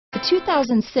The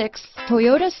 2006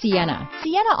 Toyota Sienna.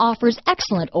 Sienna offers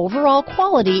excellent overall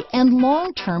quality and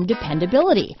long-term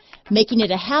dependability, making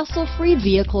it a hassle-free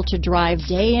vehicle to drive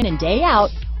day in and day out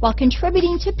while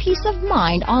contributing to peace of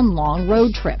mind on long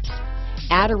road trips.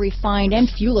 Add a refined and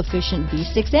fuel-efficient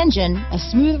V6 engine, a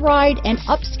smooth ride, and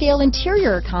upscale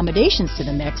interior accommodations to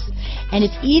the mix, and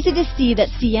it's easy to see that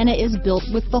Sienna is built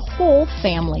with the whole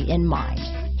family in mind.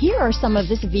 Here are some of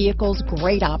this vehicle's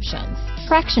great options: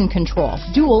 traction control,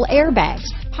 dual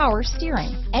airbags, power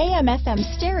steering, AM/FM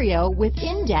stereo with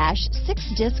in-dash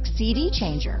 6-disc CD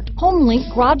changer,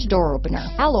 HomeLink garage door opener,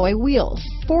 alloy wheels,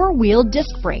 4-wheel disc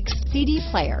brakes, CD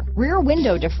player, rear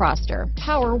window defroster,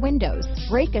 power windows,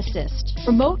 brake assist,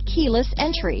 remote keyless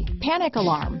entry, panic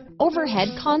alarm, overhead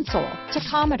console,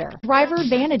 tachometer, driver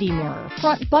vanity mirror,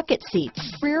 front bucket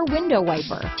seats, rear window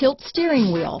wiper, tilt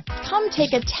steering wheel. Come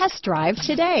take a test drive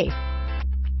today.